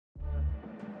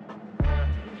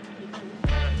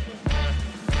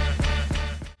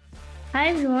Hi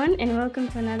everyone, and welcome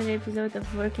to another episode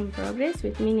of Work in Progress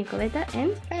with me, Nicoleta,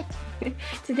 and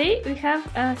today we have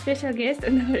a special guest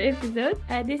on our episode.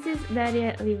 This is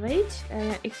Darija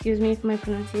Livaić. Excuse me if my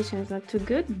pronunciation is not too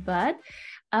good, but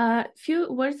a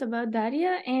few words about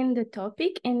Darija and the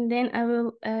topic, and then I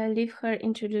will leave her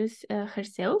introduce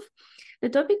herself. The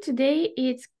topic today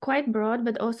is quite broad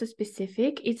but also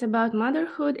specific. It's about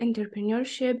motherhood,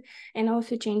 entrepreneurship, and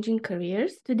also changing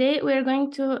careers. Today we are going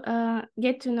to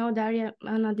get to know Darija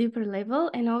on a deeper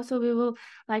level, and also we will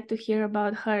like to hear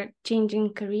about her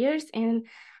changing careers and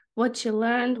what she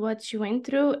learned, what she went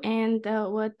through, and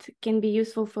what can be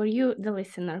useful for you, the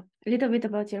listener. A little bit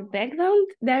about your background.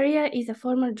 Darija is a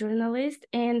former journalist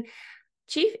and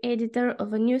chief editor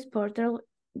of a news portal,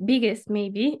 biggest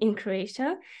maybe in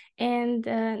Croatia, and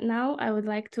now I would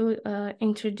like to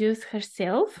introduce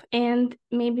herself and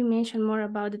maybe mention more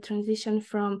about the transition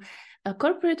from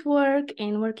corporate work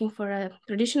and working for a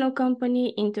traditional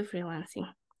company into freelancing.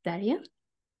 Darija?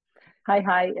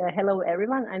 Hi. Hello,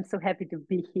 everyone. I'm so happy to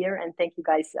be here, and thank you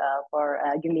guys for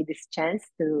giving me this chance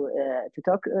to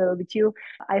talk with you.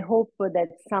 I hope that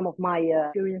some of my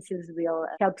experiences will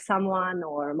help someone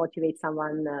or motivate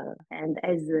someone. And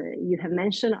as you have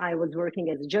mentioned, I was working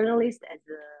as a journalist.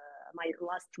 My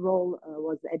last role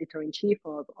was editor-in-chief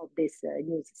of this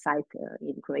news site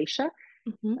in Croatia.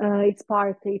 Mm-hmm.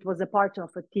 It was a part of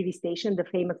a TV station, the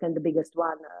famous and the biggest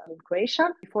one in Croatia.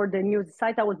 Before the news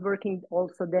site, I was working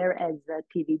also there as a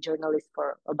TV journalist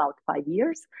for about 5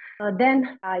 years.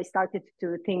 Then I started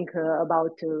to think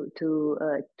about to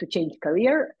change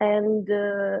career, and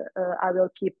I will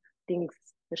keep things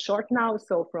short now.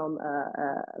 So from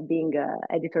being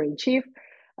editor-in-chief,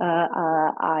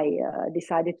 I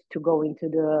decided to go into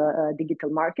the digital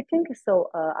marketing.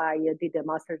 So I did a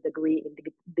master's degree in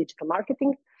digital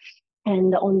marketing.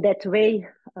 And on that way,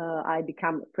 I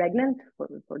became pregnant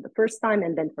for the first time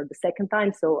and then for the second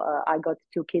time. So I got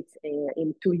 2 kids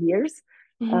in 2 years,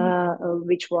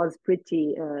 which was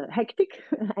pretty hectic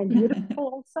and beautiful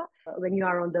also. When you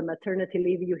are on the maternity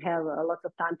leave, you have a lot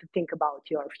of time to think about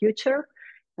your future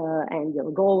and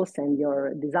your goals and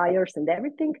your desires and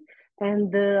everything.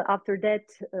 And after that,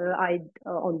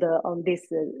 on this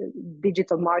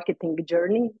digital marketing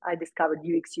journey, I discovered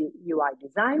UX UI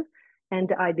design,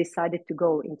 and I decided to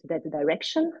go into that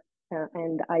direction.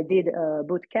 And I did a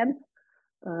boot camp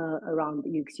around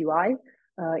UX UI.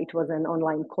 It was an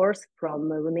online course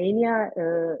from Romania,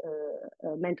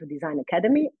 Mentor Design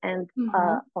Academy, and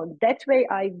on that way,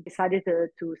 I decided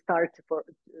to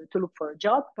look for a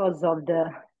job because of the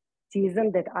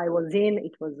season that I was in.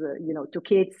 It was 2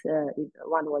 kids.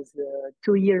 One was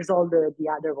 2 years old, the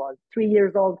other was 3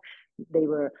 years old. They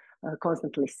were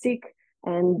constantly sick,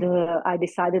 and I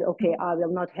decided, okay, I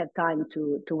will not have time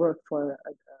to work for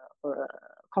a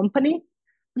company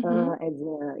as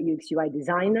a UX UI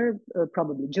designer,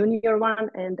 probably junior one,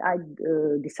 and I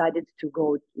decided to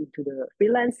go into the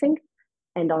freelancing.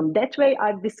 And on that way,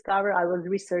 I've discovered, I was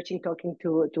researching, talking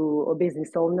to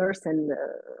business owners and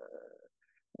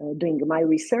doing my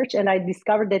research, and I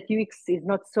discovered that UX is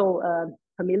not so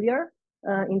familiar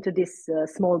into this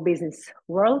small business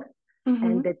world,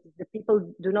 and that the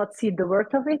people do not see the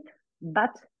worth of it,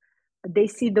 but they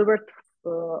see the worth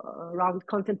around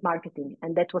content marketing,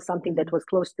 and that was something that was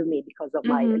close to me because of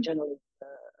my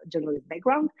journalist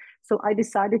background. So I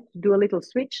decided to do a little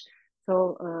switch.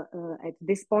 So at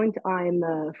this point, I'm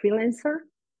a freelancer,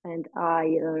 and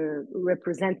I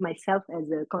represent myself as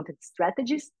a content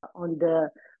strategist. On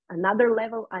another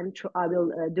level, I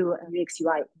will do a UX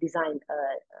UI design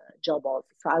job also.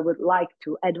 So I would like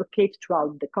to advocate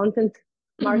throughout the content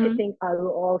marketing. I will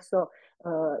also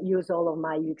use all of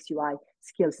my UX UI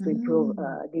skills to improve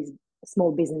these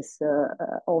small business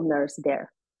owners,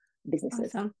 their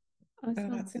businesses. Awesome.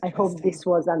 Oh, I hope this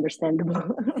was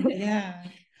understandable. Yeah.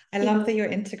 I love that you're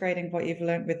integrating what you've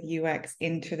learned with UX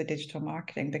into the digital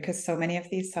marketing, because so many of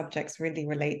these subjects really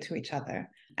relate to each other.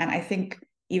 And I think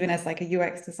even as like a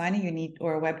UX designer,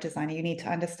 or a web designer, you need to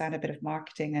understand a bit of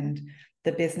marketing and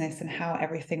the business and how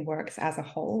everything works as a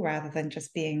whole, rather than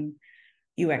just being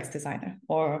UX designer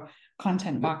or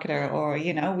content marketer, or,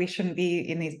 we shouldn't be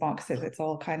in these boxes. It's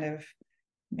all kind of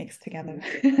mixed together.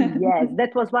 Yes,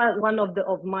 that was one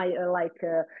of my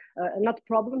not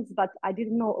problems, but I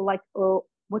didn't know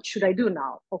what should I do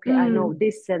now? Okay, I know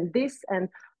this and this, and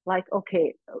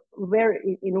okay, where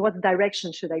in what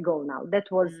direction should I go now?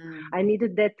 That was I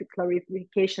needed that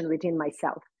clarification within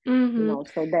myself.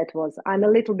 So that was, I'm a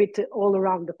little bit all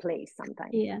around the place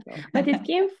sometimes. Yeah, so. But it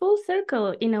came full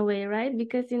circle in a way, right?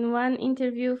 Because in one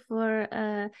interview for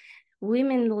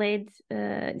women-led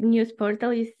news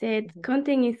portal, you said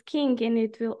content is king and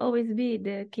it will always be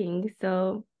the king.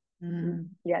 So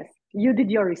yes, you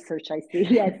did your research, I see.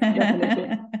 Yes,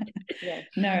 definitely. Yes.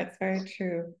 No, it's very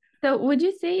true. So would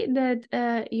you say that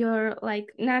your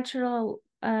like natural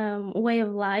way of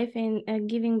life and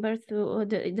giving birth to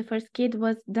the first kid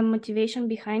was the motivation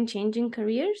behind changing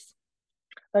careers?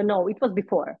 No, it was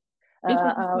before. It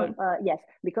was before. Yes,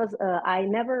 because I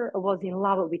never was in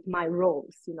love with my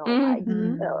roles. I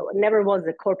Mm-hmm. never was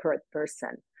a corporate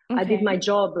person. I did Okay. my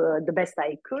job the best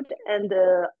I could, and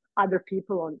other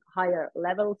people on higher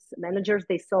levels, managers,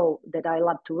 they saw that I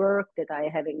love to work, that I'm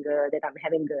having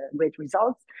great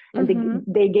results, and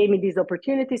they gave me these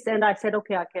opportunities, and I said,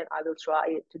 okay, I will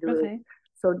try to do it.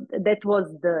 So that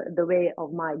was the way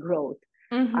of my growth.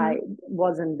 I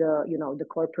wasn't the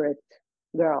corporate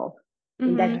girl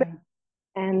in that way.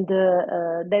 And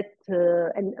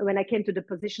and when I came to the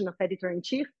position of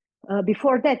editor-in-chief,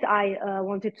 before that I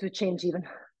wanted to change even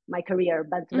my career,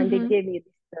 but when they gave me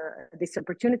this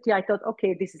opportunity, I thought,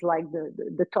 okay, this is like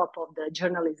the top of the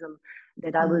journalism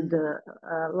that I would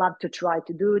love to try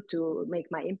to do to make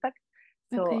my impact.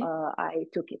 So I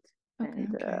took it.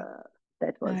 And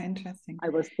that was interesting. I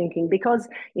was thinking, because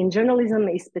in journalism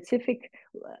is specific.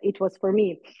 It was for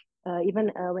me. Even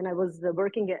when I was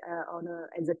working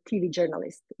as a TV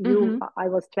journalist, I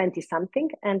was 20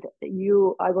 something, and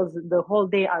I was the whole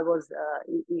day I was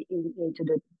into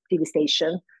the TV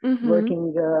station,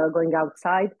 working, going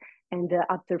outside. And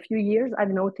after a few years, I've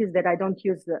noticed that I don't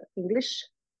use English.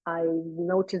 I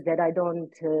noticed that I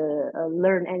don't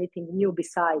learn anything new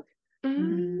besides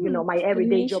my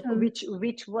everyday job,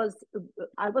 which was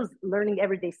I was learning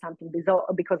every day something,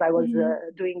 because I was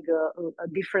doing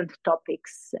different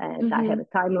topics, and I have a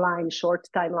short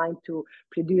timeline to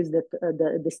produce the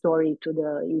story to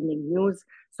the evening news.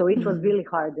 So it was really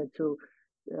hard to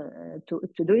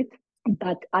do it.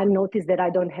 But I noticed that I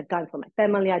don't have time for my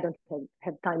family. I don't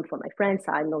have time for my friends.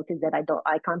 I noticed that I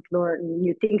can't learn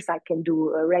new things. I can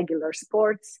do regular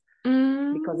sports.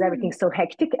 Because everything's so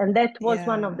hectic. And that was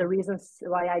one of the reasons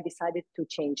why I decided to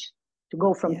change, to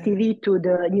go from TV to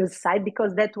the news side,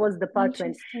 because that was the part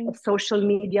when social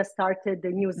media started, the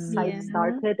news site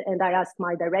started. And I asked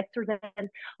my director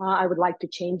then, I would like to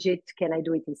change it. Can I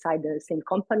do it inside the same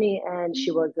company? And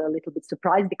she was a little bit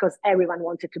surprised, because everyone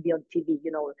wanted to be on TV,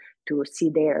 to see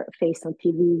their face on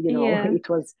TV. It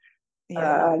was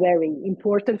very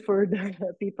important for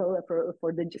the people, for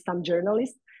some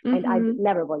journalists. And I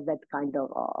never was that kind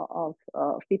of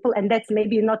people. And that's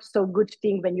maybe not so good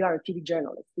thing when you are a TV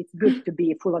journalist. It's good to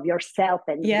be full of yourself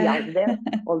and be out there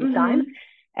all the time.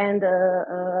 And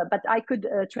but I could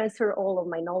transfer all of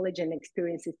my knowledge and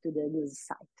experiences to the news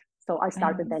site. So I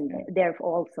started there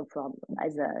also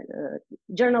as a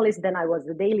journalist. Then I was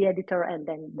the daily editor, and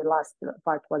then the last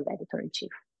part was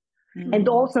editor-in-chief. And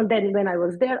also then when I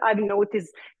was there, I've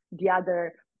noticed the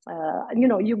other,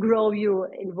 you grow, you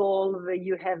evolve,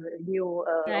 you have new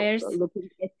looking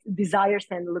at desires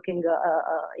and looking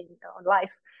on life.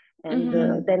 And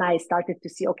then I started to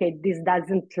see, okay, this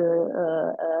doesn't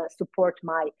support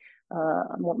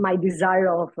my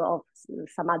desire of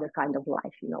some other kind of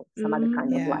life, some other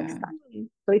kind of lifestyle.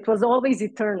 So it was always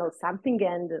eternal something,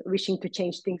 and wishing to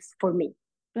change things for me.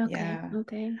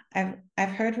 Okay. I've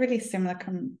heard really similar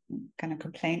kind of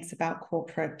complaints about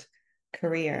corporate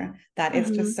career, that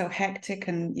it's just so hectic,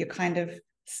 and you're kind of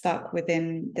stuck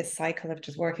within this cycle of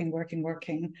just working,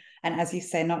 and as you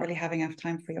say, not really having enough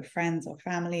time for your friends or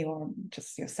family or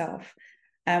just yourself.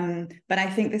 But I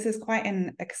think this is quite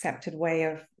an accepted way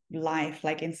of life,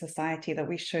 like in society, that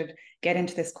we should get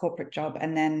into this corporate job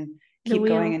and then keep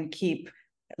going and keep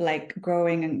like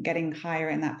growing and getting higher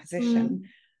in that position.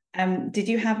 Did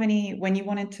you have any, when you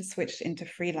wanted to switch into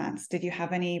freelance, did you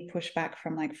have any pushback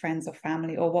from like friends or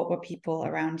family, or what were people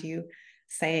around you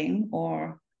saying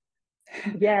or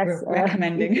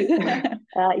recommending?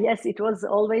 Yes, it was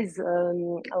always are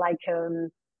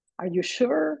you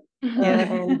sure?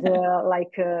 And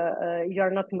you're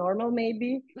not normal,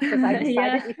 maybe. Because I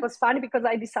decided, it was funny because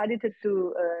I decided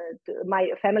to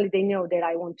my family, they know that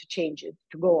I want to change it,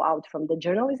 to go out from the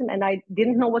journalism, and I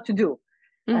didn't know what to do.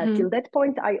 Till that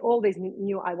point, I always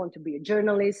knew I want to be a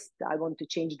journalist. I want to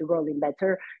change the world in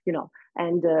better,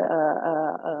 and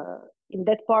in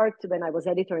that part, when I was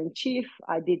editor-in-chief,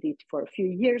 I did it for a few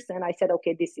years, and I said,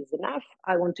 okay, this is enough.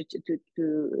 I want to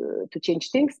change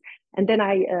things. And then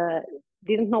I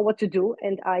didn't know what to do,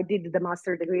 and I did the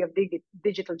master degree of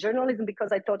digital journalism,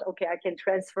 because I thought, okay, I can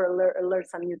learn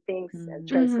some new things, and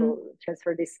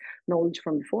transfer this knowledge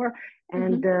from before.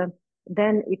 And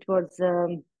then it was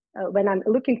when I'm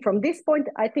looking from this point,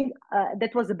 I think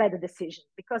that was a better decision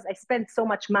because I spent so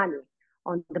much money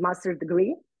on the master's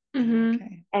degree.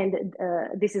 Okay. And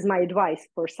this is my advice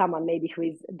for someone maybe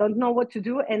who don't know what to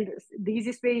do. And the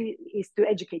easiest way is to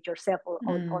educate yourself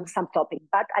on some topic.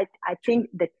 But I think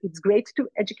that it's great to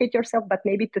educate yourself, but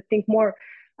maybe to think more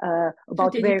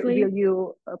about where will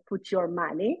you put your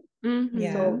money.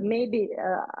 So maybe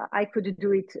I could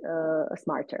do it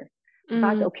smarter.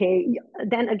 But okay,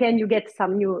 then again, you get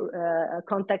some new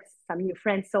contacts, some new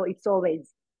friends. So it's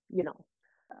always,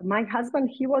 my husband,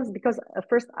 he was, because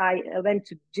first I went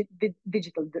to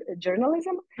digital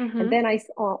journalism, and then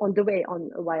on the way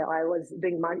while I was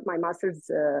doing my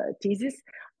master's thesis,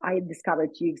 I discovered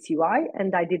UX UI,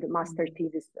 and I did a master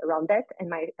thesis around that.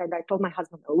 And I told my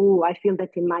husband, oh, I feel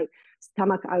that in my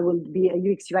stomach I will be a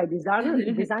UX UI designer,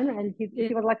 and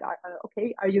he was like,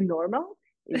 okay, are you normal?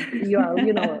 You are,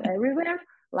 everywhere.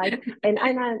 Like, and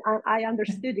I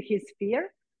understood his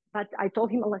fear. But I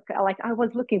told him like I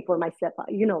was looking for myself,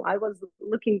 I was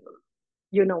looking,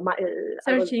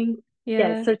 searching,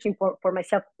 searching for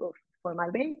myself, for my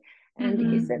way. And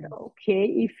he said, okay,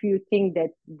 if you think that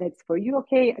that's for you,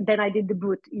 okay. Then I did the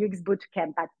UX boot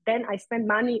camp, but then I spent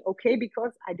money, okay,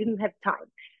 because I didn't have time.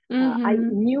 I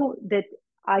knew that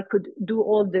I could do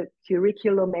all the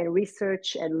curriculum and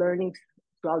research and learning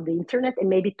throughout the internet, and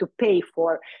maybe to pay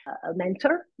for a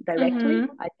mentor directly.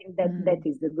 I think that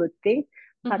is the good thing.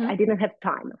 But I didn't have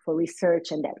time for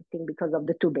research and everything because of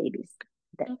the 2 babies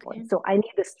at that point. So I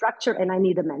need a structure and I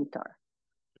need a mentor.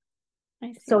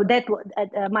 So that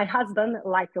my husband,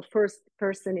 like the first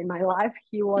person in my life,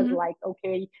 he was like,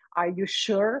 okay, are you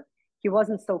sure? He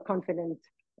wasn't so confident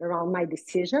around my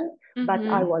decision, but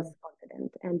I was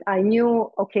confident. And I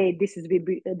knew, okay,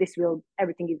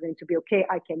 everything is going to be okay.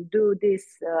 I can do this.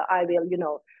 I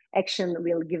will, action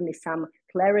will give me some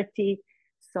clarity.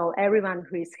 So everyone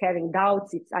who is having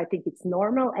doubts, I think it's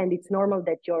normal, and it's normal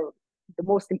that the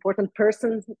most important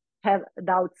person have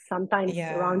doubts sometimes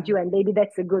around you, and maybe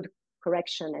that's a good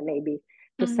correction, and maybe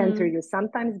to center you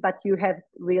sometimes, but you have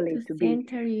really to be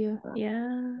center you.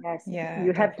 Yes,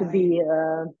 you have to be.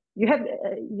 You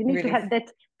need really to have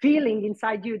that feeling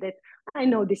inside you that I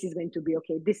know this is going to be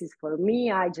okay. This is for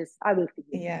me. I will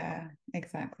figure it out.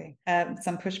 Exactly.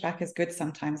 Some pushback is good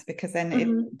sometimes, because then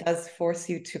it does force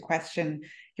you to question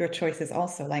your choices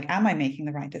also. Like, am I making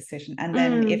the right decision? And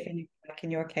then if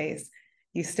in your case,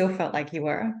 you still felt like you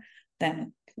were,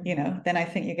 then then I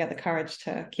think you get the courage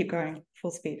to keep going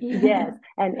full speed. Yes.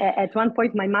 And at one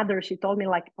point, my mother, she told me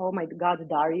like, oh my God,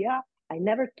 Dariija, I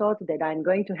never thought that I'm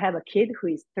going to have a kid who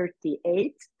is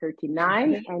 38,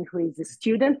 39, and who is a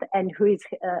student and who is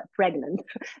pregnant.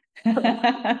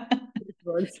 It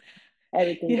was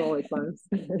everything all at once.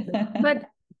 But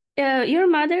your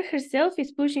mother herself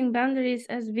is pushing boundaries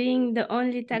as being the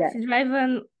only taxi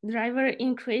driver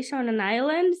in Croatia on an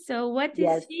island. So what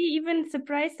is she even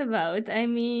surprised about? I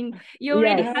mean, you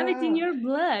already have it in your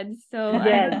blood. So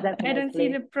I don't see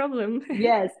the problem.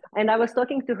 Yes. And I was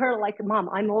talking to her like, Mom,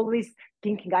 I'm always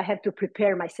thinking I have to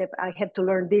prepare myself. I have to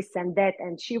learn this and that.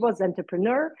 And she was an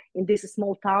entrepreneur in this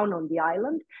small town on the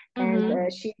island.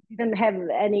 And she didn't have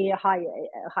any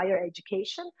higher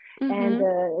education. And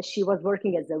she was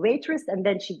working as a waitress. And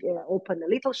then she opened a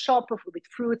little shop with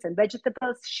fruits and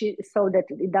vegetables. She saw that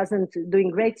it doesn't doing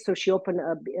great. So she opened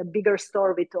a bigger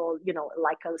store with all,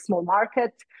 like a small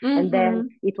market. And then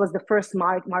it was the first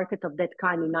market of that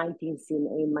kind in 19th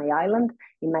in my island,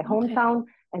 in my hometown.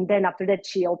 And then after that,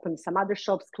 she opened some other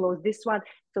shops, closed this one.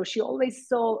 So she always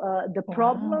saw the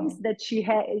problems that she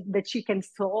had, that she can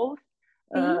solve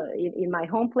in my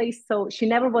home place. So she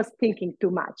never was thinking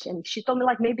too much. And she told me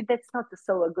like, maybe that's not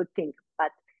so a good thing.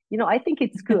 But, I think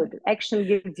it's good. Action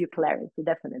gives you clarity,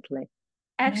 definitely.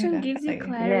 Action gives you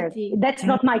clarity. Yes. That's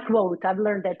not my quote. I've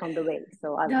learned that on the way.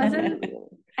 So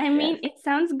I mean, it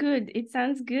sounds good. It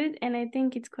sounds good. And I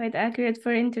think it's quite accurate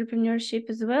for entrepreneurship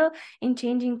as well, in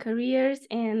changing careers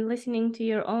and listening to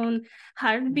your own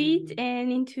heartbeat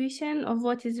and intuition of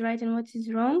what is right and what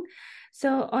is wrong.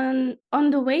 So on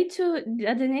the way to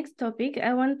the next topic,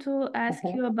 I want to ask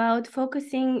you about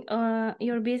focusing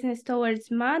your business towards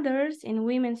mothers and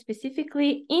women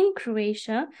specifically in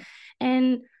Croatia.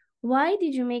 And why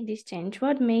did you make this change?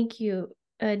 What made you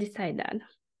decide that?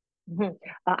 Mhm.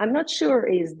 I'm not sure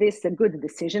is this a good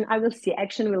decision. I will see.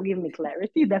 Action will give me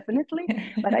clarity, definitely.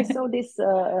 But I saw this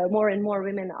more and more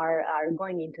women are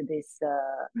going into this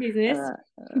Business.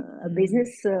 business,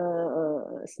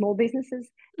 small businesses,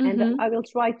 and Mm-hmm. I will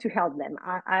try to help them.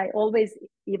 I always,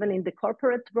 even in the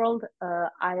corporate world,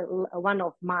 one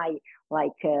of my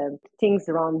things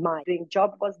around my doing job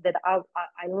was that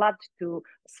I loved to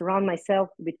surround myself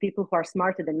with people who are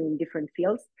smarter than me in different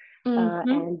fields.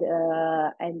 Mm-hmm.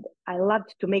 And I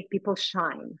loved to make people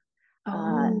shine.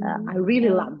 Oh, I really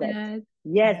I love love that. that.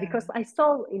 Yes, Yeah. because I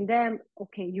saw in them,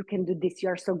 okay, you can do this. You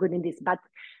are so good in this. But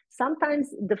sometimes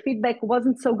the feedback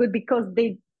wasn't so good because they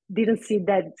didn't see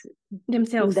that in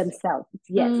Themselves. themselves.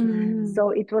 Yes. Mm.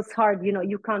 So it was hard.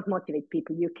 You can't motivate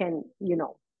people. You can, You Yeah.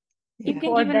 can give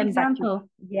support an them, but example.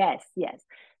 yes, yes.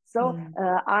 So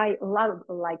Mm. I love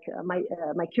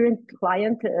my current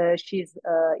client. She's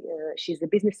a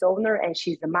business owner and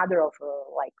she's the mother of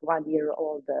 1 year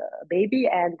old baby,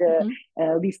 and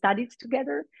Mhm. we studied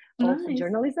together also Nice.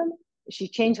 journalism. She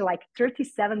changed like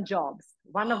 37 jobs.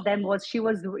 One of them was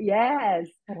yes,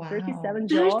 Wow. 37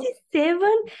 jobs.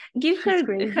 37? Give She's her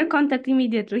crazy. contact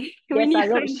immediately. We Yes, need I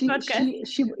her wrote. in the podcast.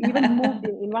 She even moved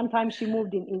in one time. She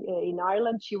moved in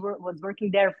Ireland. She was working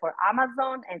there for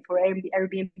Amazon and for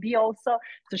Airbnb also.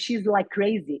 So she's like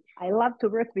crazy. I love to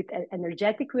work with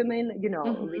energetic women. With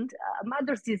Mm-hmm.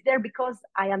 mothers is there because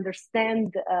I understand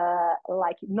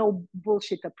no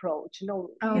bullshit approach. No,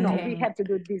 we Okay. have to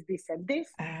do this, and this.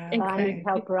 I need Okay.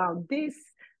 help around this.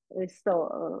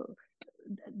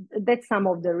 That's some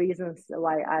of the reasons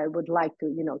why I would like to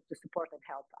support and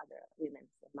help other women,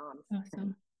 moms.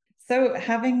 Awesome. So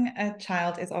having a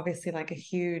child is obviously like a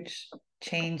huge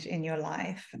change in your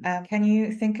life. Can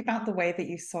you think about the way that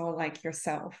you saw like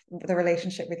yourself, the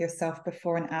relationship with yourself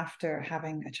before and after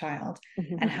having a child,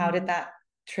 and how did that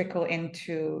trickle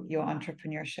into your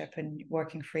entrepreneurship and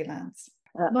working freelance?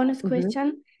 Bonus Mhm. question.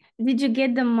 Did you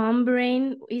get the mom brain?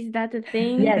 Is that a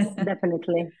thing? Yes,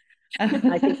 definitely.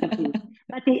 I think it is.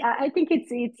 But I think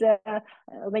it's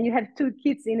when you have two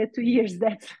kids in 2 years,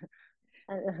 that's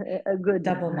a good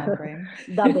Double mom brain.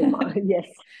 double mom. Yes,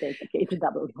 basically, it's a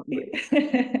double mom.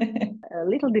 A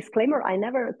little disclaimer: I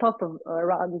never thought of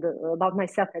around about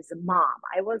myself as a mom.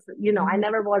 I was, I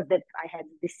never was that I had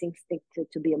this instinct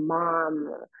to be a mom.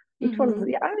 It was, Mm-hmm.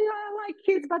 yeah, I like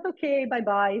kids, but okay, bye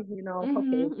bye,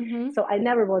 okay. Mm-hmm. Mm-hmm. So I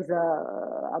never was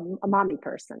a mommy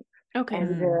person. Okay.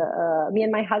 And me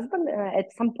and my husband, at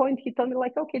some point, he told me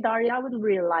like, okay, Daria, I would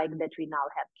really like that we now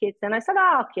have kids. And I said,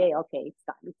 okay, it's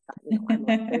time. I'm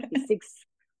like 36.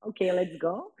 Okay, let's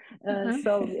go. Uh-huh.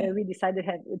 So we decided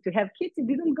to have kids. It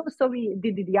didn't go, so we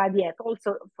did the IVF.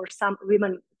 Also, for some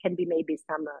women, can be maybe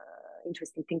some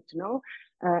interesting thing to know.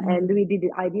 And we did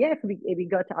the IVF. We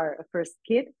got our first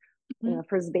kid,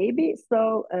 first baby.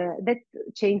 So that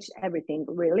changed everything,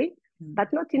 really.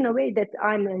 But not in a way that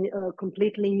I'm a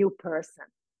completely new person.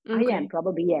 I am Okay.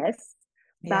 probably, yes,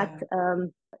 but Yeah.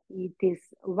 it is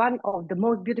one of the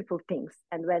most beautiful things.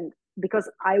 And because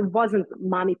I wasn't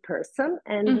mommy person,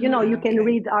 and you can Okay.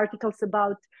 read articles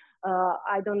about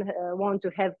I don't want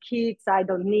to have kids, I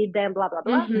don't need them, blah blah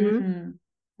blah. Mm-hmm.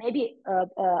 Maybe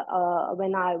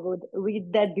when I would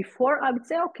read that before, I would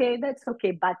say, okay, that's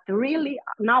okay. But really,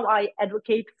 now I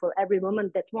advocate for every woman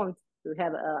that wants to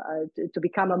have to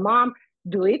become a mom,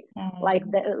 do it. Like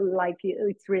that, like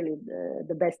it's really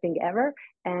the best thing ever.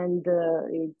 And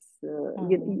it's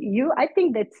you. I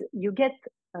think that you get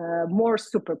more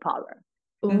superpower.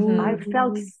 I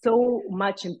felt Ooh. so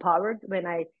much empowered when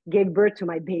I gave birth to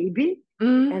my baby,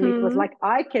 and it was Mm-hmm. like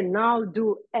I can now do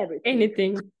everything.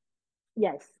 Anything.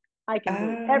 Yes, I can do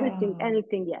everything, Oh,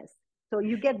 anything. Yes. So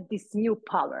you get this new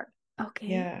power. Okay.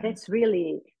 yeah. That's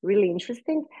really, really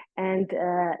interesting. And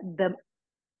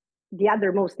the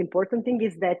other most important thing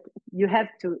is that you have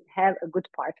to have a good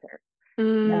partner.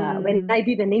 When I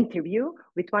did an interview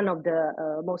with one of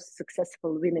the most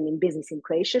successful women in business in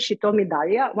Croatia, she told me,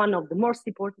 Daria, one of the most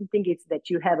important things is that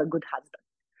you have a good husband.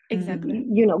 Exactly.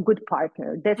 Good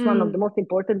partner. That's one of the most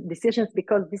important decisions,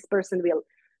 because this person will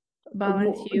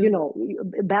Balance you.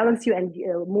 balance you and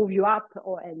move you up,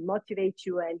 and motivate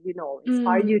you, and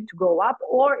inspire you to go up,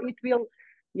 or it will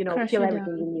Crush kill you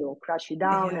everything down. in you, crush you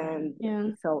down. Yeah. And Yeah.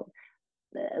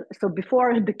 so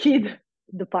before the kid,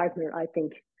 the partner, I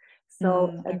think. So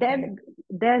Okay. then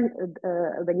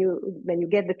when you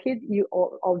get the kid, you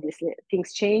obviously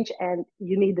things change, and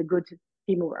you need a good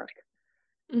teamwork.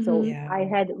 So Mm-hmm. Yeah. I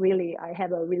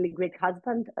have a really great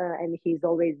husband, and he's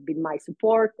always been my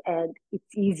support, and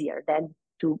it's easier than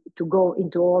to go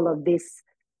into all of this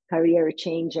career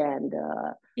change and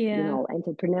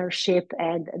entrepreneurship.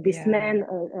 And this man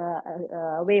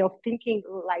way of thinking,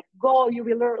 like, go, you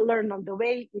will learn on the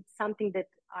way. It's something that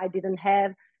I didn't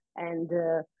have, and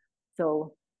so.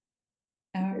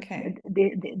 Okay.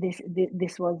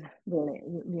 This was really,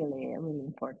 really, really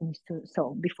important. So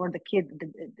before the kid,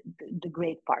 the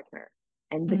great partner,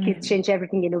 and the kids change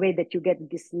everything in a way that you get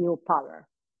this new power.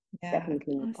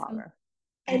 Definitely new power.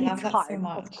 And it's hard. So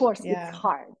much. Of course, it's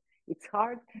hard. It's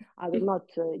hard. I will not,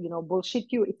 bullshit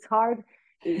you. It's hard.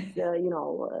 It's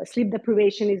sleep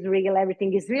deprivation is real.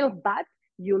 Everything is real. But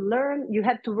you learn. You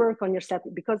have to work on yourself,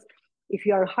 because if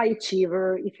you are a high achiever,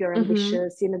 if you're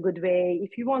ambitious in a good way,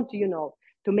 if you want to,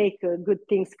 to make good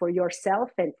things for yourself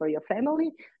and for your family,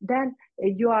 then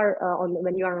you are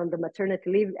when you are on the maternity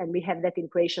leave, and we have that in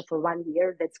Croatia for 1 year.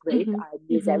 That's great. I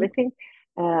use everything.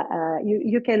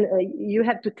 You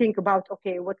have to think about,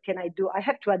 okay, what can I do? I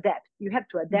have to adapt. You have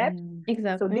to adapt.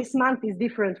 Exactly. So this month is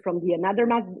different from the another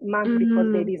month because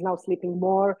baby is now sleeping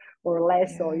more or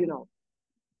less, or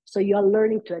so you are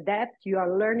learning to adapt. You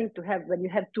are learning to have, when you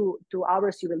have 2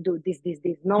 hours, you will do this.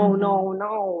 No.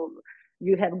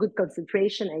 You have good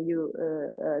concentration, and you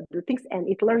do things, and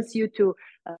it learns you to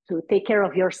take care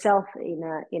of yourself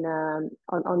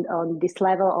on this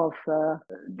level of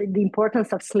the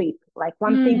importance of sleep. Like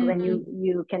one thing when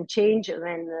you can change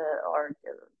or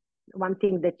one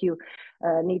thing that you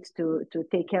need to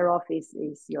take care of is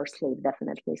your sleep,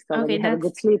 definitely. So when you have a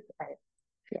good sleep,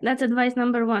 that's advice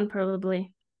number 1,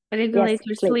 probably. Regulate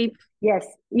your sleep. Yes,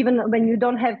 even when you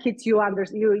don't have kids, you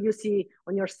see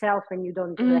on yourself, and you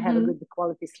don't have a good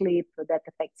quality sleep, that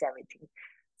affects everything.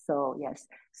 So yes,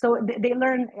 so they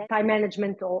learn time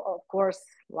management, of course.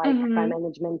 Like time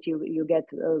management, you get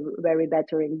very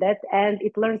better in that, and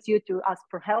it learns you to ask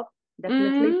for help.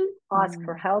 Definitely ask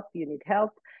for help. You need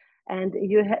help, and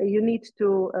you need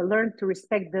to learn to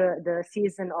respect the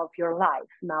season of your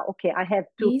life. Now, okay, I have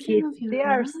 2 kids. They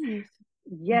are.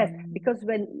 Yes, because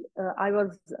when I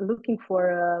was looking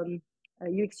for a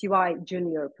UX UI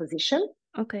junior position,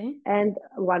 and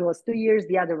one was 2 years,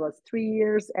 the other was 3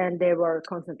 years, and they were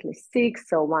constantly sick.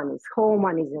 So one is home,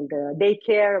 one is in the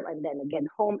daycare, and then again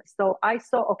home. So I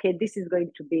saw, okay, this is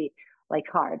going to be like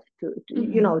hard to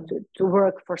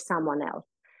work for someone else.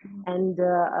 And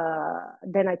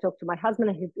then I talked to my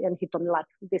husband, and he told me, like,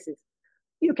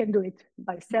 you can do it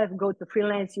by yourself. Go to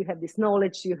freelance. You have this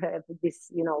knowledge. You have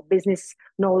this, business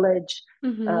knowledge,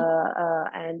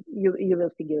 and you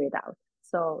will figure it out.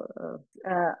 So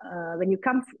when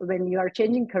you are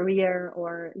changing career,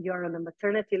 or you're on a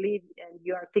maternity leave, and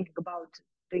you are thinking about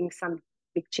doing some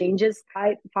big changes,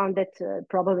 I found that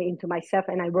probably into myself,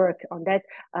 and I work on that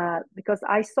because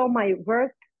I saw my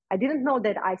work. I didn't know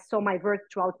that I saw my work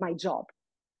throughout my job.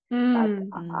 But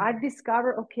I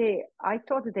discovered, okay, I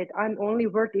thought that I'm only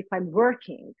worth if I'm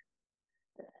working.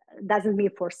 Doesn't mean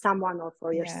for someone or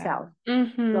for yourself.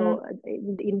 So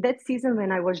in that season, when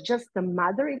I was just a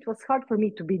mother, it was hard for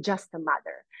me to be just a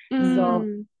mother. So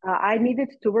I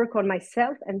needed to work on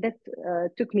myself, and that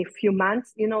took me a few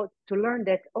months, to learn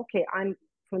that, okay, I'm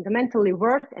fundamentally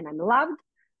worth, and I'm loved.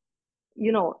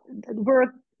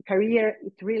 Work, career,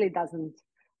 it really doesn't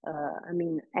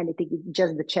anything,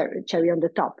 just the cherry on the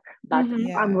top, but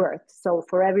I'm worth. So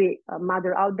for every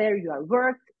mother out there, you are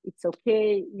worth. It's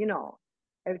okay,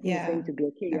 everything is going to be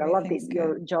okay. You're loved.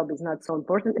 Your job is not so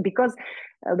important, because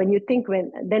when you think,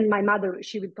 then my mother,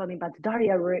 she would tell me, but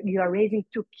Darija, you are raising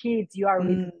 2 kids. You are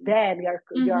with them. We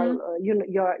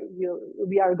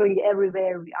are going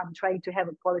everywhere. I'm trying to have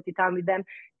a quality time with them.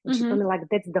 And she told me, like,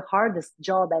 that's the hardest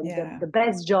job and the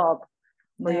best job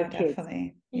for your kids.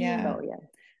 Definitely.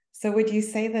 So would you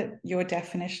say that your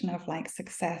definition of like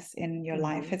success in your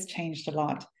life has changed a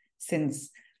lot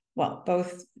since,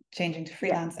 both changing to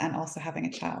freelance and also having a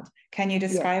child? Can you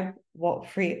describe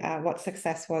what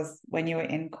success was when you were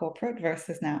in corporate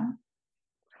versus now?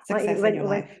 Success in your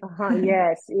life.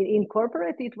 Yes, in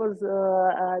corporate it was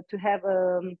to have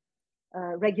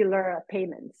regular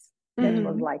payments. That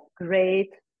was like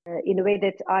great in a way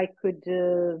that I could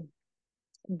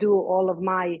do all of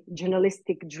my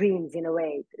journalistic dreams in a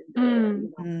way,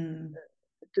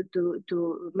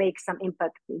 to make some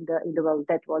impact in the world.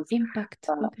 That was impact.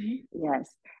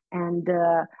 Yes, and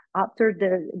after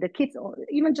the kids,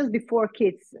 even just before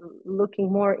kids, looking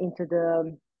more into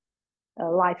the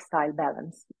lifestyle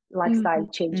balance, lifestyle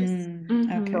changes.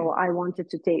 So I wanted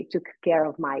to took care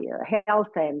of my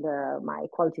health and my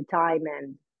quality time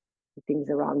and things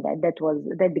around that.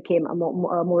 That became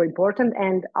more important.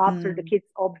 And after the kids,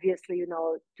 obviously,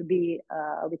 to be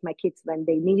with my kids when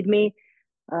they need me,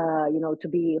 to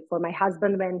be for my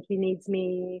husband when he needs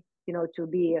me, to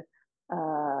be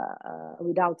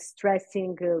without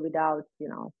stressing, without,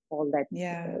 all that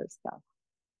stuff.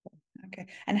 Okay.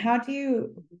 And how do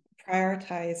you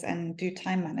prioritize and do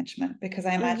time management? Because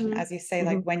I imagine, as you say,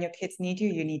 like when your kids need you,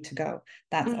 you need to go.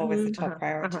 That's always the top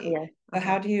priority. So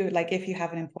how do you, like, if you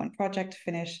have an important project to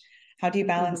finish, how do you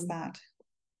balance that?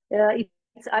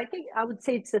 I think I would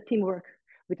say it's a teamwork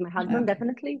with my husband,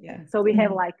 definitely. Yeah. So we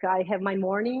have I have my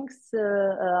mornings,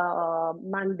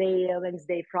 Monday,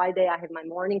 Wednesday, Friday. I have my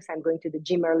mornings. I'm going to the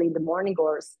gym early in the morning,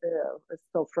 or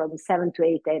so from 7 to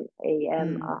 8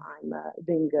 a.m. I'm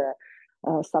doing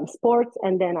some sports,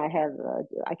 and then I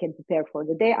can prepare for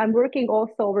the day. I'm working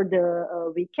also over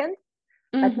the weekend.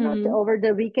 But not over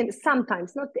the weekend,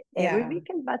 sometimes, not every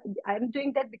weekend, but I'm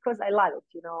doing that because I love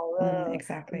it,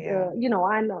 exactly.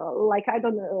 I'm like, I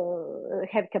don't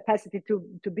have capacity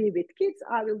to be with kids.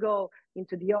 I will go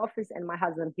into the office, and my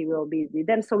husband, he will be with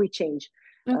them. So we change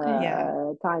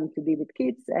time to be with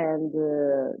kids and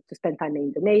to spend time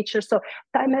in the nature. So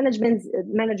time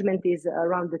management is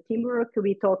around the teamwork.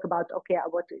 We talk about, okay,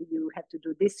 what you have to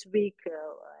do this week, and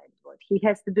what he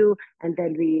has to do, and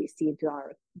then we see into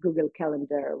our Google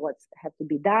Calendar what's have to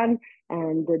be done.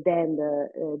 And then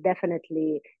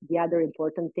definitely the other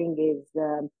important thing is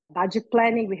budget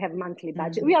planning. We have monthly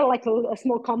budget. We are like a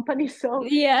small company, so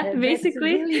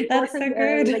basically that's really important.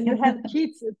 That's so when you have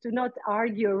kids, to not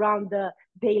argue around the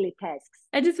daily tasks.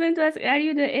 I just want to ask, are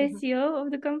you the SEO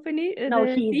of the company? No,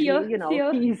 the he's CEO?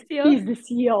 he's the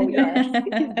CEO. Yes,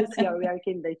 he's the CEO. We are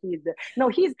kidding. He's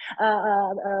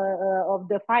of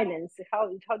the finance. How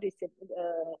do you say?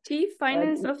 Chief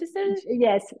Finance Officer?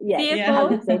 Yes. CFO? I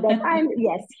would say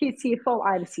that. He's CFO.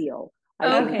 I'm CEO.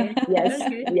 Okay. Yes.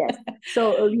 Okay. Yes.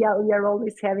 So we are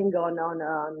always having on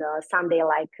Sunday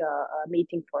like a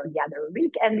meeting for the other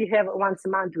week, and we have once a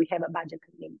month we have a budget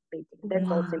meeting. That's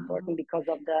also important because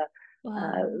of the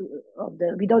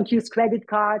we don't use credit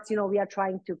cards. We are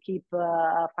trying to keep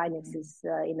finances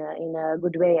in a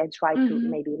good way and try to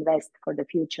maybe invest for the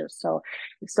future. So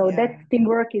that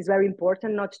teamwork is very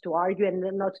important. Not to argue and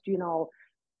not to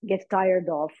get tired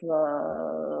of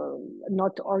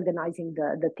not organizing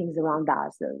the things around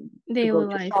us, to go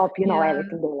to shop,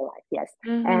 everything daily life. Yes.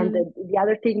 And the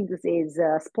other thing is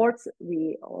sports.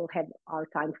 We all have our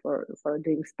time for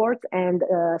doing sports, and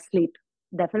sleep.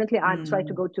 Definitely, I try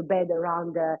to go to bed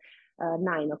around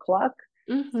 9 o'clock.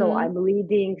 So I'm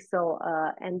reading. So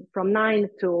and from 9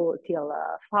 till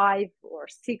 5 or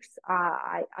 6,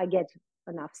 I get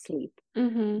enough sleep,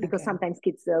 because sometimes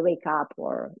kids wake up,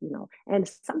 or and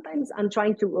sometimes I'm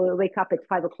trying to wake up at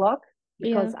 5 o'clock,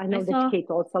 because I know that Kate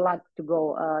also loves to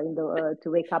go to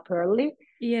wake up early.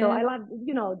 So I love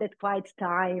that quiet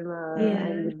time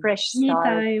and fresh start. Me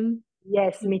time.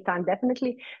 Yes, me time,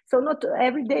 definitely. So not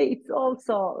every day. It's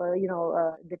also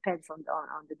depends on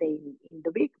the day in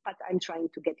the week. But I'm trying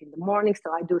to get in the morning,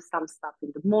 so I do some stuff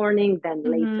in the morning. Then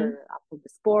later after the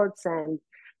sports, and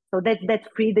so that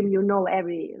freedom,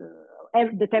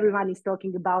 that everyone is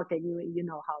talking about, and you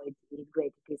know how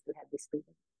great it is to have this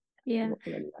freedom. Yeah,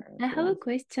 I have a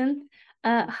question.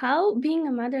 How being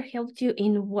a mother helped you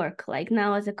in work? Like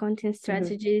now as a content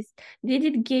strategist, did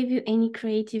it give you any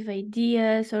creative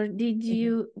ideas, or did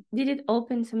it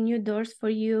open some new doors for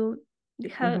you?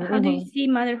 How do you see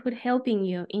motherhood helping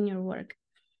you in your work?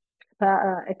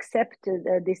 Except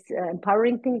this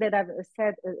empowering thing that I've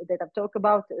said, that I've talked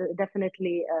about,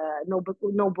 definitely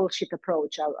no bullshit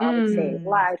approach. I would say,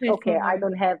 like, okay, I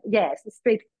don't have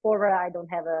straightforward. I don't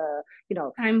have a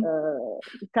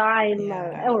time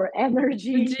or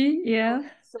energy. Yeah.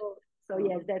 So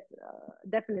yes, that's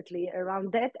definitely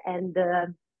around that. And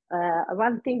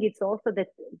one thing, it's also that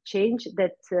change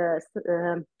that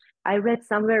I read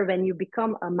somewhere, when you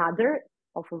become a mother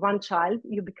of one child,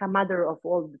 you become mother of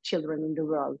all the children in the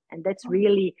world. And that's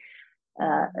really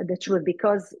the truth,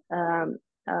 because I'm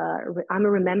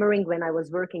remembering when I was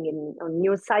working on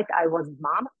news site, I was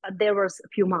mom, but there was a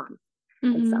few moms.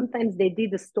 And sometimes they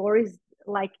did the stories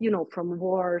like, from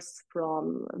wars,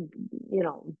 from,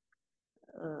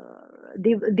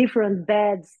 different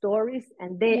bad stories.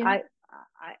 And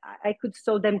I could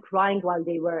saw them crying while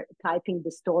they were typing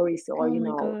the stories, or,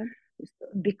 God.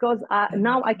 Because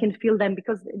now I can feel them,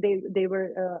 because they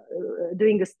were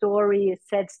doing a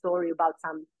sad story about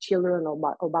some children,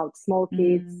 or about small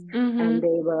kids, and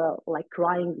they were like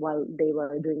crying while they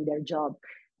were doing their job.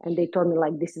 And they told me,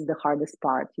 like, this is the hardest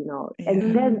part,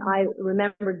 And then I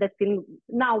remember that feeling.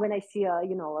 Now when I see a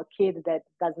kid that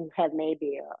doesn't have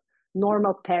maybe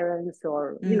normal parents,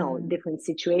 or different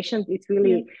situations, it's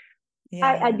really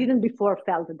I didn't before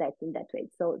felt that in that way.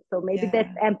 So maybe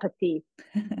that empathy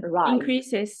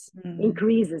increases.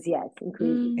 Increases.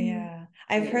 Yeah.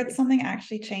 I've heard something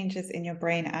actually changes in your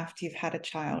brain after you've had a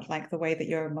child, like the way that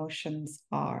your emotions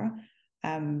are.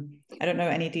 I don't know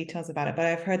any details about it, but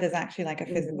I've heard there's actually like a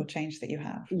physical change that you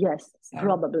have. Yes, so,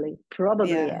 probably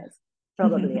yeah. yes.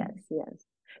 Probably yes.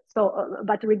 So,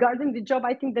 but regarding the job,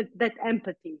 I think that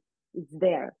empathy is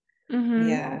there.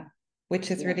 Yeah, which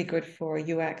is really good for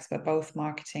UX, but both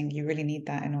marketing, you really need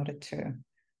that in order to,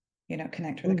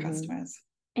 connect with the customers.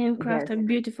 And craft a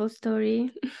beautiful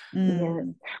story. Yes,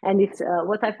 and it's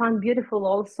what I found beautiful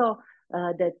also,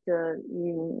 that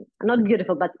not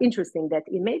beautiful but interesting, that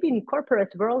maybe in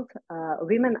corporate world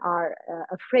women are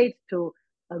afraid to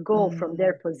go from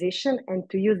their position and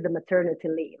to use the maternity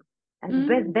leave, and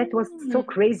that was so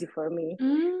crazy for me,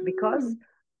 because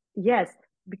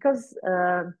because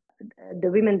the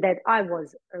women that I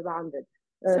was surrounded.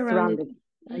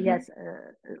 Yes,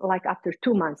 like after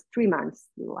 2 months, 3 months,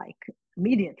 like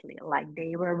immediately, like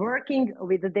they were working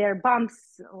with their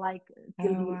bumps, like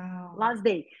till the last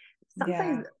day.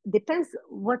 Sometimes depends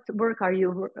what work are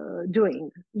you doing.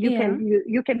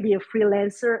 You can be a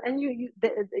freelancer, and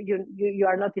you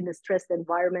are not in a stressed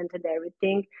environment and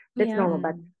everything. That's normal.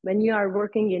 But when you are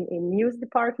working in news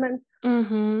department,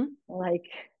 like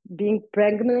being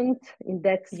pregnant in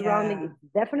that surrounding is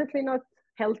definitely not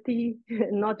healthy,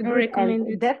 not good.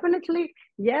 And definitely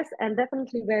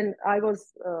when I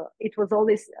was it was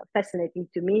always fascinating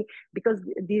to me, because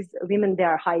these women, they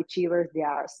are high achievers, they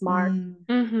are smart,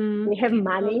 they have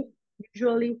money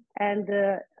usually, and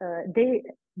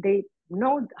they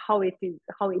know how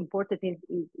important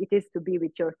it is to be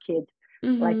with your kid,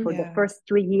 like for the first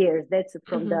 3 years. That's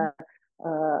from the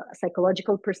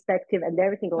psychological perspective and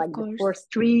everything, like the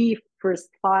first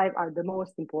 5 are the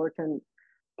most important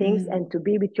things, and to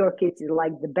be with your kids is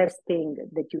like the best thing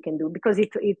that you can do, because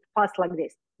it passed like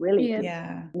this, really.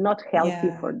 Not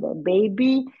healthy for the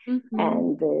baby,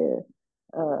 and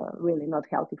really not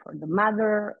healthy for the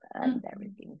mother and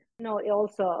everything.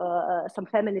 Also some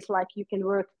feminists, like, you can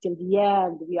work till the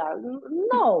end.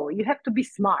 No, you have to be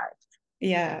smart.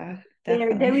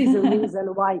 There is a reason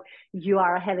why you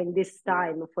are having this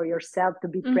time for yourself to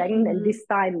be pregnant, and this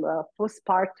time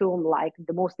postpartum, like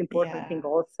the most important thing.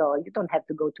 Also, you don't have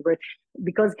to go to work,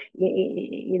 because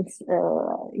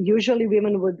usually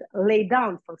women would lay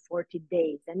down for 40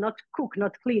 days and not cook,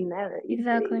 not clean.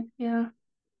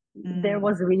 There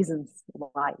was reasons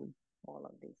why all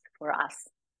of this for us.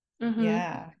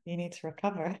 You need to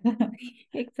recover.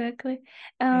 Exactly.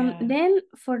 Then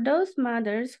for those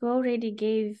mothers who already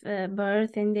gave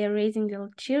birth and they're raising their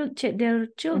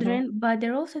children, but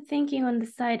they're also thinking on the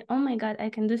side, oh my God, I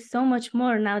can do so much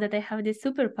more now that I have this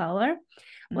superpower.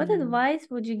 What advice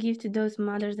would you give to those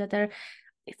mothers that are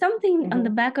something on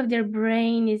the back of their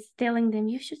brain is telling them,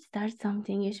 you should start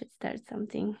something,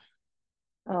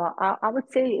 I would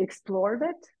say explore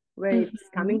that, where it's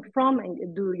coming from,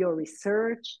 and do your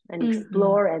research and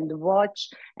explore and watch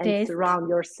and surround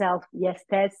yourself.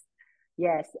 Test.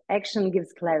 Action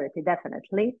gives clarity,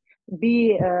 definitely.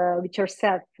 Be with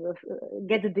yourself,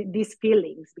 get these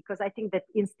feelings, because I think that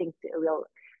instinct will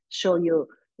show you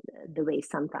the way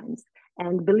sometimes.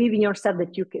 And believe in yourself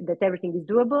that everything is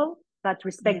doable, but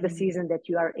respect the season that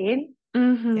you are in.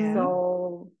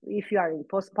 So if you are in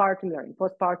postpartum, you are in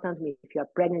postpartum. If you are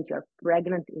pregnant,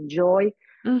 enjoy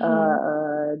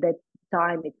that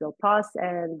time. It will pass,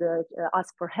 and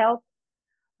ask for help.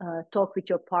 Talk with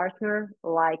your partner.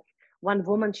 Like one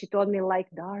woman, she told me, like,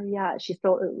 Darija, she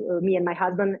told me and my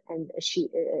husband, and she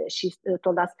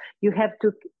told us, you have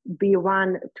to be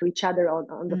one to each other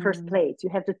on the first place. You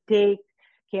have to take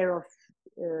care of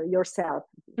yourself,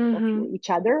 of each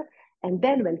other. And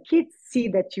then when kids see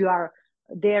that you are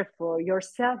there for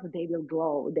yourself, they will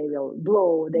blow,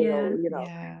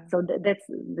 So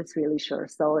that's really sure.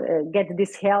 So get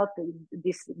this help,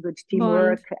 this good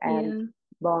teamwork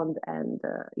bond, and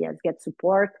get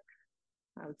support,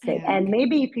 I would say. And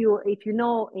maybe if you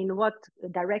know in what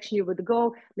direction you would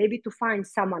go, maybe to find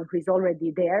someone who is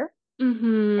already there,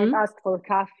 and ask for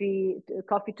coffee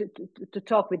to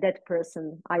talk with that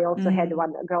person. I also had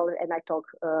one girl, and I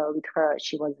talked with her.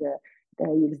 She was a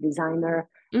UX designer,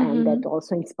 and that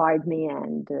also inspired me.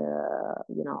 And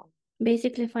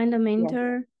basically find a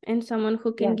mentor and someone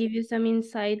who can give you some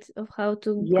insights of how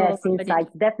to go.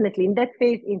 Insights, definitely. In that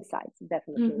phase, insights.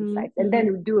 And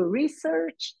then do a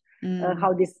research,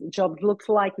 how this job looks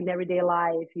like in everyday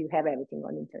life. You have everything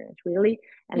on internet, really.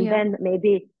 And then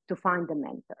maybe to find a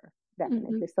mentor,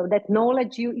 definitely. So that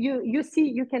knowledge, you see,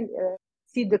 you can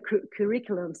see the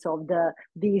curriculums of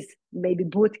these maybe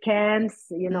boot camps,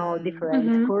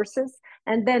 different courses,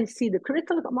 and then see the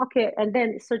curriculum. Okay, and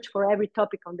then search for every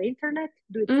topic on the internet.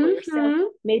 Do it for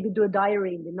yourself. Maybe do a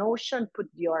diary in the Notion. Put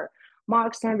your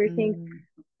marks and everything,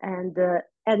 and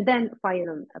then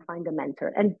find a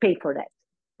mentor and pay for that.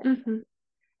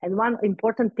 And one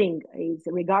important thing is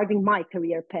regarding my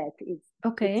career path. It's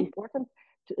important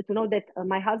to know that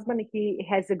my husband, he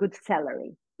has a good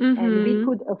salary, and we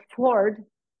could afford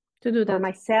to do that for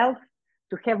myself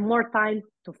to have more time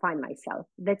to find myself.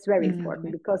 That's very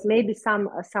important, because maybe some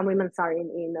women are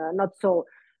in not so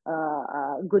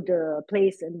good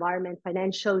place, environment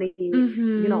financially,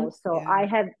 so I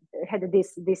have had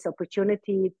this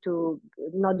opportunity to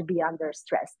not be under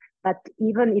stress. But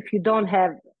even if you don't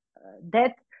have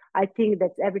that, I think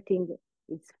that everything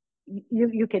is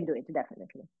you can do it.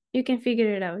 Definitely you can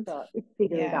figure it out. So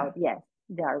figure it out. Yes,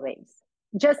 there are ways.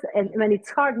 Just, and when it's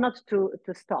hard, not to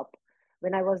stop.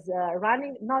 When I was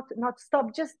running, not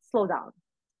stop, just slow down.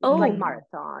 It's like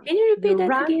marathon. Can you repeat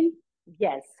that again?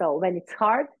 Yes. So when it's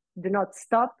hard, do not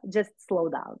stop, just slow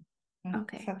down.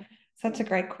 Okay. Such a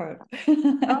great quote.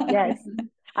 Yes.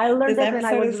 I learned that when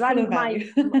I was running my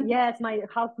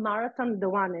half marathon, the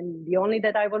one and the only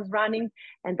that I was running.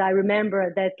 And I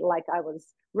remember that like I was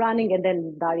running, and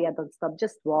then Dariija, don't stop,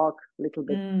 just walk a little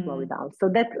bit, slow it down. So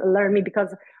that learned me,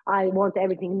 because I want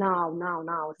everything now.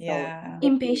 So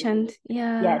impatient.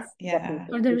 Yes. Yeah.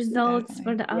 For the results,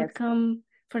 for the outcome,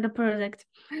 for the product.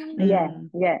 Yeah.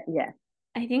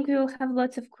 I think we will have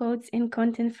lots of quotes and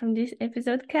content from this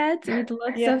episode, Kat, with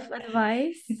lots of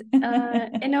advice.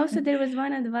 And also there was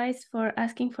one advice for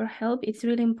asking for help. It's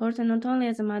really important, not only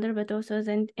as a mother, but also as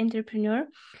an entrepreneur.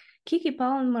 Kiki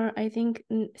Palmer, I think,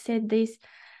 said this: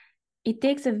 it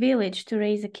takes a village to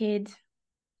raise a kid.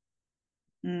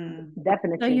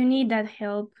 Definitely. So you need that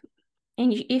help,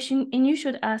 and you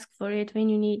should ask for it when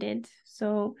you need it.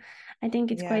 So I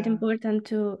think it's quite important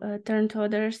to turn to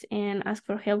others and ask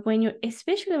for help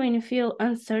especially when you feel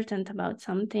uncertain about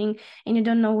something and you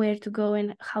don't know where to go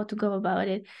and how to go about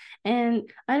it. And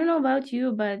I don't know about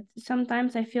you, but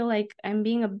sometimes I feel like I'm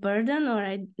being a burden, or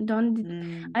I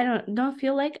don't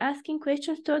feel like asking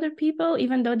questions to other people,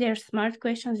 even though they're smart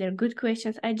questions, they're good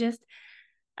questions. I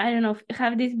don't know,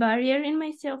 have this barrier in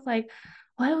myself, like,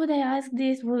 why would I ask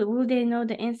this? Will they know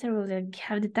the answer? Will they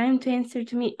have the time to answer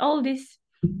to me? All this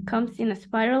comes in a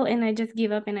spiral, and I just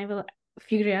give up, and I will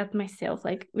figure it out myself.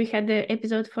 Like we had the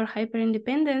episode for hyper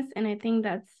independence, and I think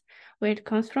that's where it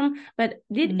comes from. But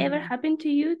did ever happen to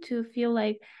you to feel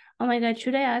like, oh my God,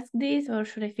 should I ask this, or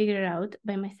should I figure it out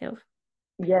by myself?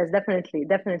 Yes, definitely,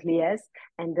 yes.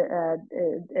 And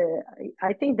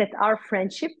I think that our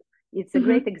friendship, it's a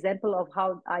great example of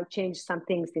how I changed some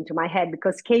things into my head,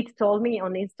 because Kate told me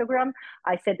on Instagram,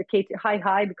 I said to Kate,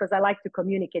 hi, because I like to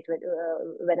communicate with,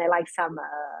 when I like some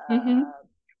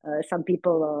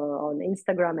people on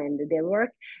Instagram and their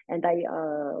work. And I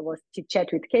was to chat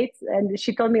with Kate, and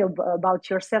she told me about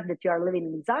yourself, that you are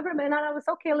living in Zagreb. And I was,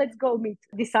 okay, let's go meet.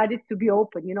 Decided to be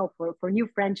open, for new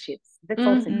friendships. That's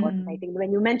also important. I think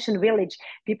when you mention village,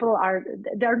 people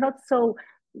they're not so,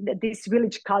 this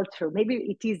village culture, maybe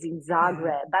it is in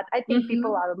Zagreb, but I think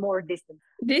people are more distant.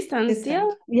 Yes,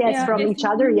 from each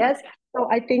other. Yes. So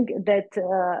I think that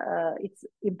it's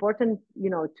important,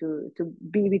 to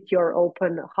be with your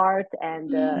open heart, and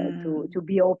to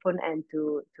be open, and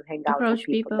to hang out with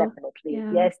people. Definitely.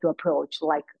 Yes, to approach,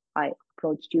 like I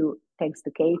approached you, thanks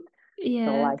to Kate.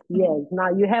 So like, now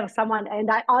you have someone, and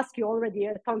I ask you already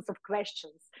tons of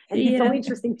questions, and it's so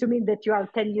interesting to me that you are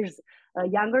 10 years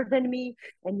younger than me,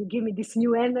 and you give me this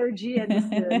new energy and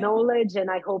this knowledge, and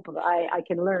I hope I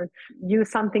can learn you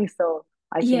something. So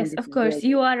I think yes, of course, great.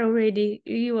 You are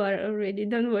already,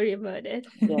 don't worry about it.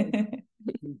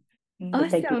 Awesome.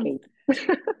 Thank you, Kate.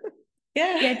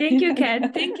 Yeah, thank you,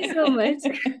 Kat. Thank you so much.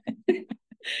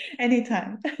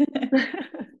 Anytime.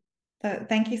 So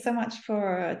thank you so much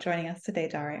for joining us today,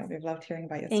 Dariija. We've loved hearing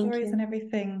about your stories and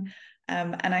everything.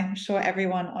 And I'm sure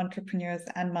everyone, entrepreneurs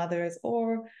and mothers,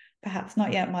 or perhaps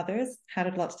not yet mothers, had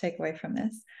a lot to take away from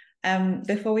this.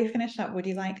 Before we finish up, would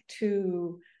you like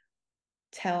to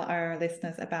tell our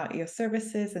listeners about your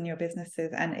services and your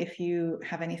businesses, and if you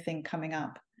have anything coming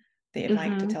up that you'd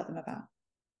like to tell them about?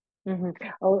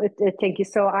 Oh, thank you.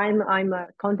 So I'm a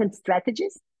content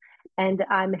strategist, and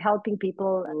I'm helping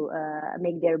people to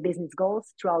make their business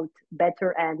goals throughout better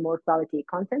and more quality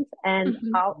content. And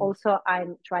also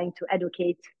I'm trying to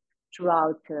educate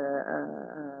throughout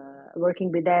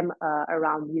working with them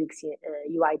around UX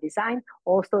UI design,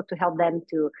 also to help them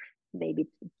to maybe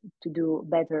to do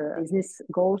better business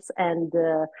goals. And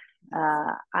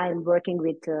I'm working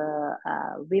with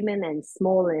women and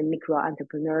small and micro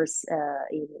entrepreneurs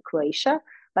in Croatia,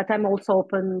 but I'm also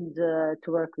open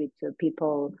to work with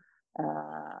people,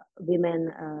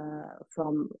 women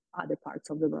from other parts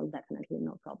of the world. Definitely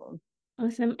no problem.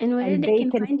 Awesome. And where And they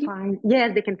can find you?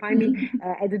 yes, they can find me.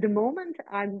 At the moment,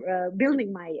 I'm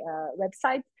building my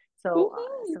website, so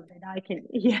that I can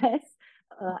yes.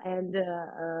 And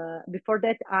before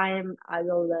that, I'm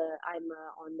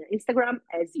on Instagram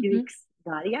as UX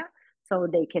Dariija, so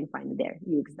they can find me there,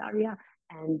 UX Dariija.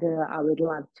 And I would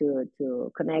love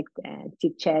to connect and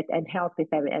chit chat and help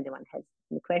if anyone has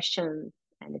any questions,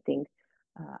 anything.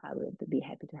 I would be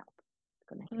happy to help.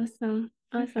 Connect.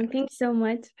 Awesome. Thanks so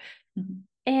much.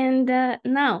 And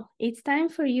now it's time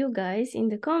for you guys in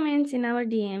the comments, in our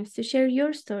DMs, to share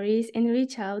your stories and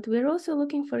reach out. We're also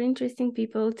looking for interesting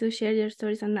people to share their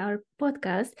stories on our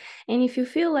podcast. And if you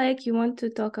feel like you want to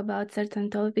talk about certain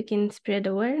topic and spread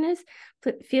awareness,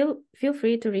 feel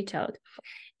free to reach out.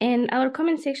 And our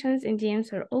comment sections and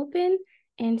DMs are open.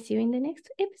 And see you in the next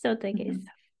episode, I guess.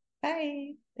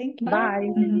 Bye. Thank you.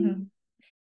 Bye.